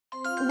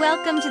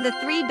Welcome to the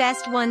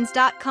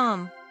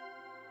 3bestones.com.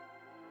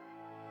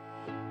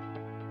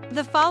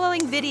 The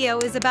following video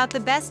is about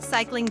the best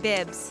cycling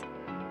bibs.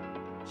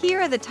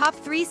 Here are the top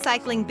 3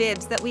 cycling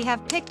bibs that we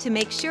have picked to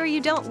make sure you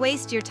don't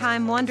waste your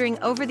time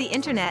wandering over the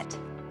internet.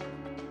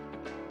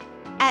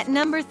 At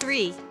number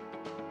 3.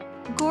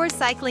 GORE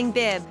Cycling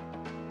Bib.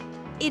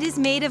 It is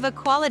made of a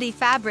quality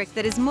fabric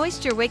that is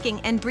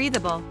moisture-wicking and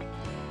breathable.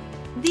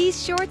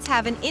 These shorts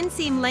have an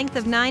inseam length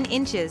of 9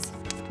 inches,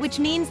 which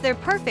means they're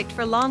perfect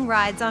for long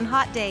rides on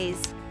hot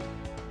days.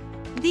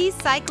 These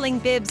cycling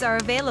bibs are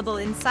available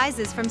in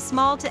sizes from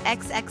small to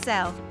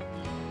XXL.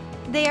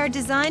 They are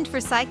designed for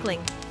cycling,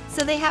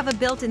 so they have a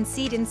built-in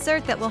seat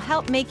insert that will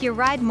help make your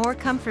ride more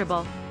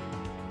comfortable.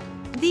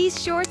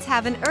 These shorts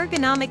have an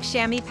ergonomic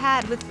chamois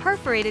pad with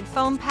perforated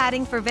foam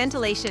padding for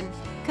ventilation,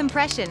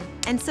 compression,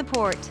 and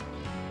support.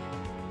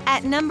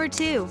 At number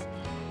 2.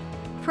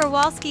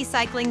 Przewalski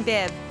Cycling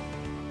Bib.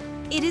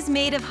 It is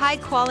made of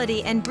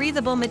high-quality and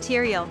breathable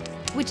material,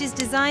 which is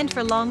designed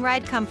for long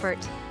ride comfort.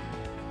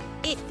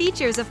 It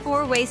features a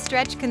 4-way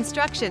stretch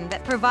construction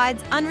that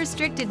provides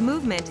unrestricted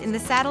movement in the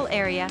saddle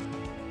area.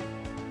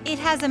 It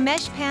has a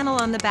mesh panel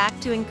on the back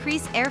to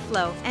increase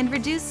airflow and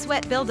reduce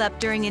sweat buildup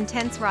during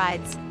intense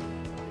rides.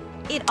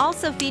 It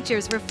also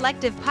features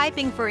reflective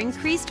piping for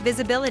increased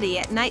visibility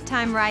at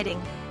nighttime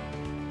riding.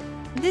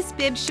 This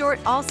bib short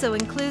also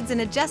includes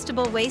an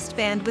adjustable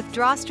waistband with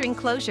drawstring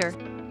closure.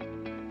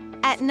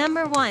 At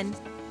number 1.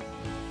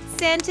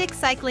 Santic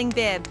Cycling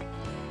Bib.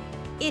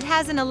 It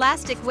has an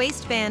elastic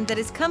waistband that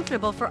is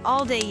comfortable for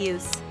all-day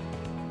use.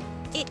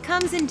 It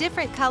comes in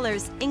different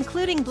colors,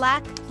 including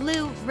black,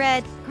 blue,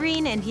 red,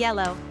 green, and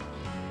yellow.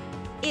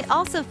 It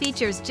also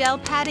features gel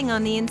padding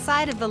on the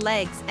inside of the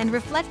legs and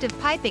reflective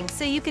piping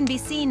so you can be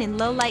seen in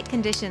low-light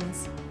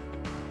conditions.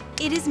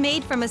 It is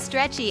made from a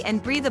stretchy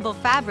and breathable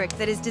fabric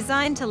that is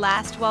designed to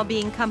last while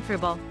being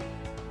comfortable.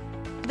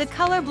 The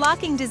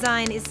color-blocking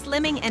design is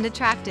slimming and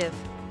attractive.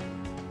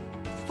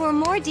 For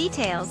more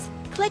details,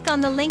 click on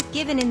the link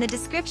given in the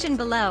description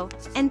below,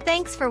 and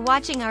thanks for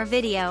watching our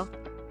video.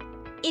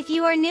 If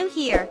you are new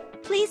here,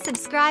 please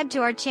subscribe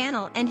to our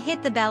channel and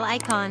hit the bell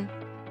icon.